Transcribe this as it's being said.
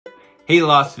Hey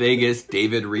Las Vegas,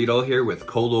 David Riedel here with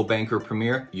Coldwell Banker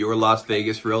Premier, your Las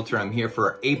Vegas realtor. I'm here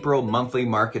for our April monthly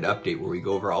market update where we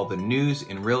go over all the news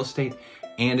in real estate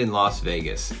and in Las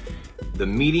Vegas. The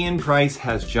median price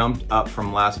has jumped up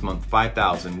from last month,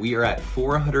 $5,000. We are at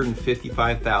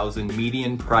 $455,000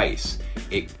 median price.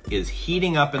 It is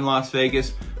heating up in Las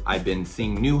Vegas. I've been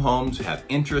seeing new homes have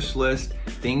interest lists.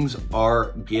 Things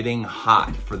are getting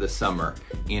hot for the summer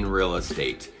in real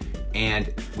estate.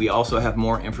 And we also have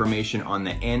more information on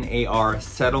the NAR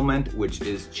settlement, which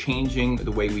is changing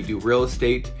the way we do real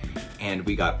estate. And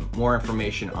we got more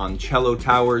information on Cello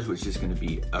Towers, which is going to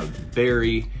be a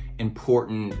very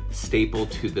important staple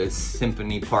to the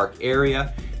Symphony Park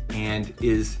area. And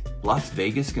is Las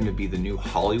Vegas going to be the new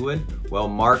Hollywood? Well,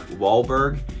 Mark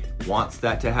Wahlberg wants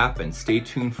that to happen. Stay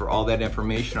tuned for all that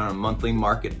information on a monthly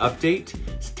market update.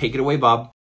 So take it away,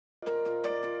 Bob.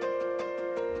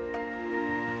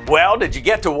 Well, did you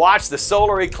get to watch the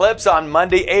solar eclipse on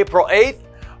Monday, April 8th?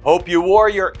 Hope you wore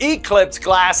your eclipse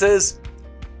glasses.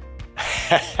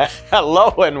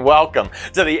 Hello and welcome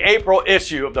to the April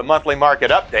issue of the monthly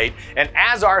market update. And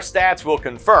as our stats will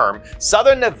confirm,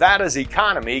 Southern Nevada's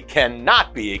economy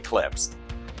cannot be eclipsed.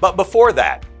 But before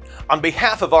that, on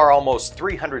behalf of our almost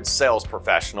 300 sales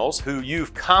professionals who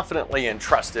you've confidently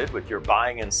entrusted with your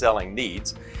buying and selling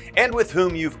needs, and with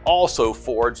whom you've also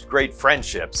forged great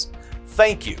friendships,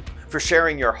 thank you for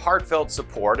sharing your heartfelt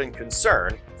support and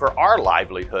concern for our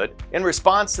livelihood in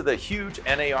response to the huge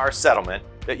NAR settlement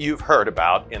that you've heard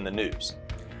about in the news.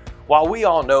 While we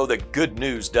all know that good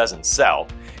news doesn't sell,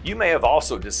 you may have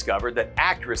also discovered that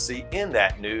accuracy in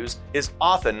that news is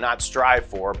often not strived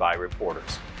for by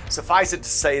reporters. Suffice it to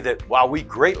say that while we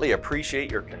greatly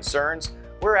appreciate your concerns,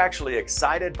 we're actually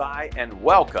excited by and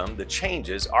welcome the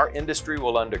changes our industry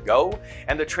will undergo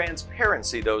and the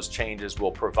transparency those changes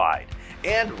will provide.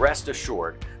 And rest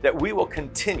assured that we will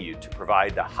continue to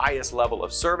provide the highest level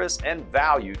of service and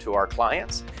value to our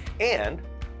clients, and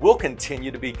we'll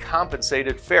continue to be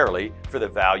compensated fairly for the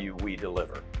value we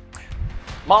deliver.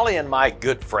 Molly and my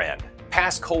good friend,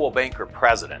 past Coldwell Banker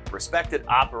president, respected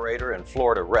operator and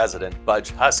Florida resident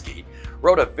Budge Husky,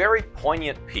 wrote a very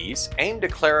poignant piece aimed to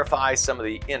clarify some of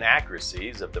the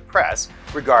inaccuracies of the press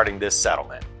regarding this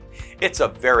settlement. It's a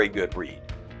very good read.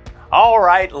 All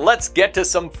right, let's get to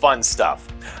some fun stuff.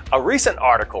 A recent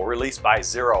article released by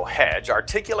Zero Hedge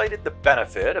articulated the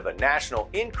benefit of a national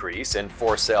increase in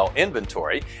for-sale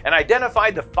inventory and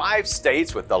identified the 5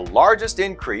 states with the largest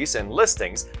increase in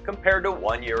listings compared to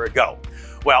 1 year ago.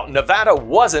 Well, Nevada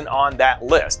wasn't on that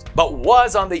list, but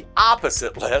was on the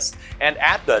opposite list and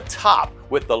at the top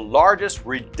with the largest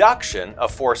reduction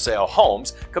of for-sale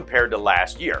homes compared to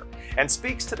last year, and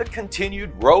speaks to the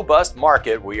continued robust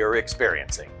market we are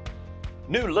experiencing.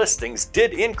 New listings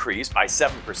did increase by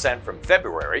 7% from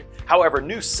February. However,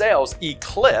 new sales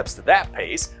eclipsed that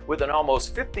pace with an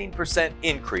almost 15%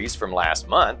 increase from last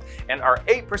month and are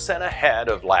 8% ahead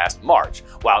of last March,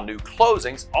 while new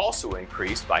closings also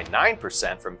increased by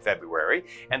 9% from February,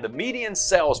 and the median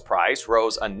sales price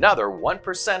rose another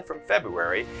 1% from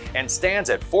February and stands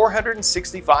at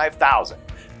 $465,000.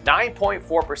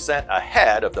 9.4%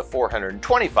 ahead of the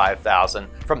 $425,000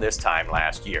 from this time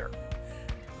last year.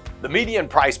 The median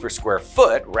price per square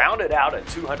foot rounded out at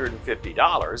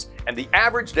 $250, and the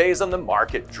average days on the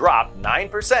market dropped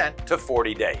 9% to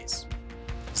 40 days.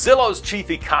 Zillow's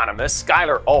chief economist,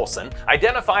 Skylar Olson,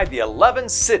 identified the 11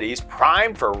 cities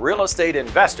primed for real estate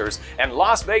investors, and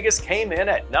Las Vegas came in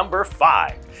at number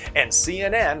 5. And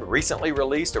CNN recently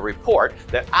released a report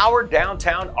that our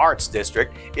downtown arts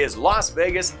district is Las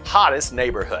Vegas' hottest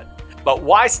neighborhood. But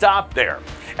why stop there?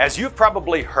 As you've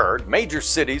probably heard, major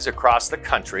cities across the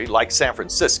country, like San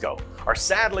Francisco, are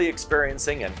sadly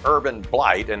experiencing an urban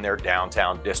blight in their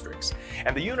downtown districts.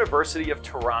 And the University of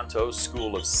Toronto's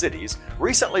School of Cities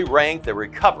recently ranked the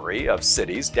recovery of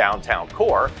cities' downtown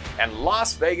core, and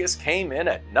Las Vegas came in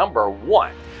at number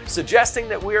 1, suggesting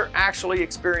that we are actually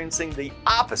experiencing the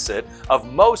opposite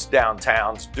of most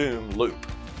downtowns' doom loop.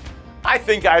 I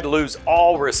think I'd lose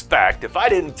all respect if I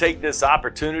didn't take this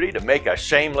opportunity to make a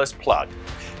shameless plug.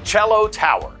 Cello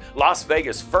Tower, Las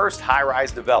Vegas' first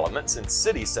high-rise development since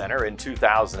City Center in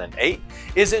 2008,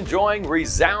 is enjoying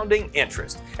resounding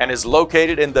interest and is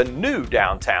located in the new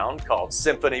downtown called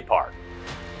Symphony Park.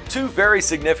 2 very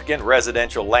significant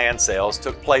residential land sales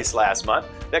took place last month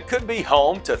that could be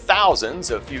home to thousands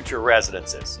of future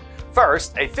residences.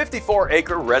 First, a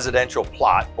 54-acre residential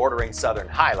plot bordering Southern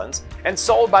Highlands and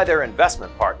sold by their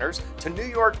investment partners to New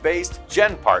York-based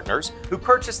Gen Partners, who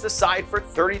purchased the site for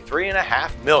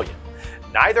 $33.5 million.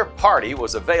 Neither party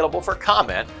was available for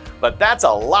comment, but that's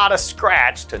a lot of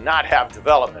scratch to not have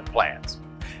development plans.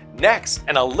 Next,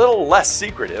 and a little less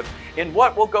secretive, in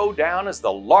what will go down as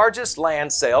the largest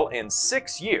land sale in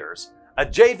 6 years, a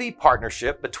JV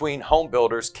partnership between home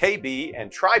builders KB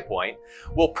and TriPoint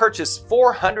will purchase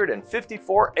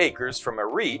 454 acres from a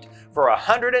REIT for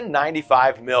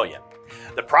 $195 million.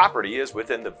 The property is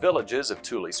within the Villages of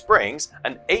Tule Springs,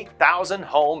 an 8,000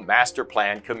 home master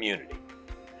plan community.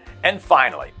 And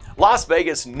finally, Las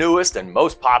Vegas' newest and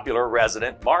most popular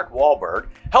resident, Mark Wahlberg,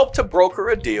 helped to broker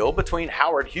a deal between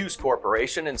Howard Hughes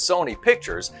Corporation and Sony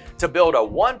Pictures to build a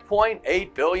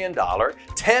 $1.8 billion,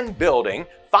 10-building,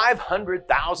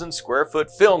 500,000 square foot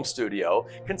film studio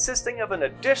consisting of an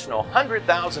additional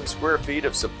 100,000 square feet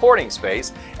of supporting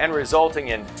space and resulting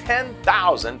in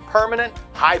 10,000 permanent,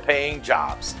 high-paying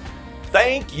jobs.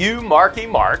 Thank you, Marky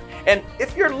Mark. And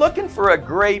if you're looking for a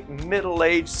great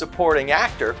middle-aged supporting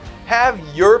actor, have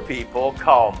your people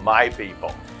call my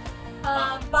people.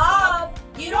 Bob,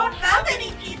 you don't have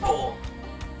any people.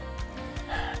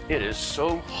 It is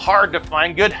so hard to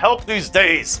find good help these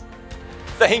days.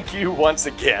 Thank you once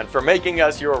again for making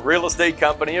us your real estate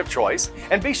company of choice,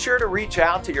 and be sure to reach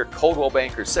out to your Coldwell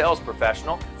Banker sales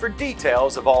professional for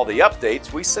details of all the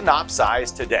updates we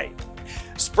synopsized today.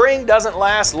 Spring doesn't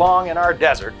last long in our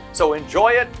desert, so enjoy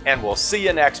it, and we'll see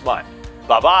you next month.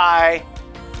 Bye-bye.